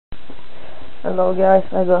Hello guys,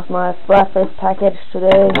 I got my FlatFace package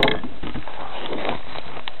today.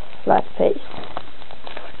 FlatFace.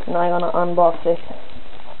 And I'm gonna unbox it.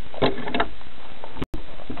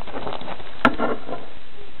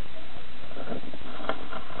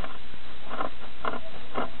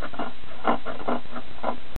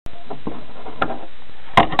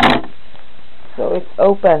 So it's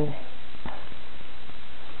open.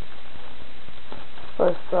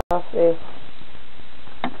 First off is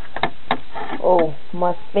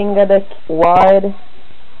my Finga deck, wide,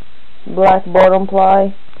 black bottom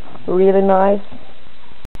ply, really nice.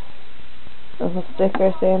 And some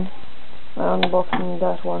stickers in. I'm unboxing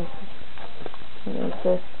that one. And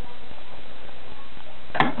this.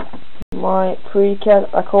 My precut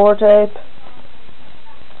accord tape.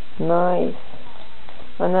 Nice.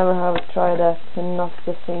 I never have tried that to knock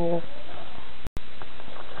the finger.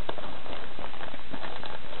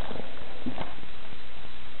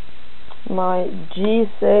 My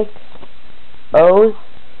G6 O's.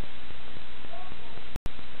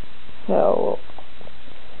 So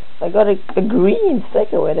I got a green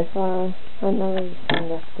sticker with it. I've never seen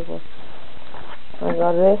that before. I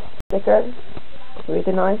got this sticker,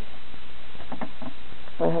 really nice.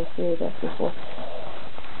 I have seen that before.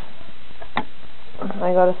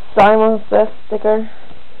 I got a Simon Says sticker.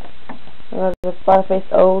 I got the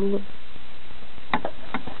FlatFace old.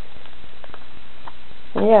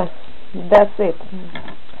 Yeah, that's it.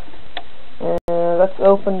 Let's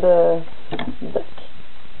open the deck.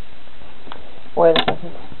 Wait a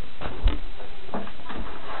second.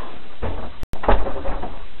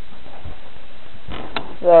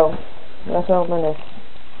 So, let's open it.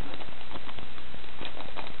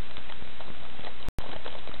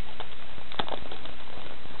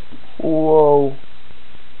 Whoa.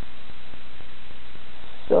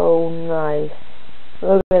 So nice.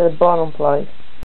 Look at the bottom ply.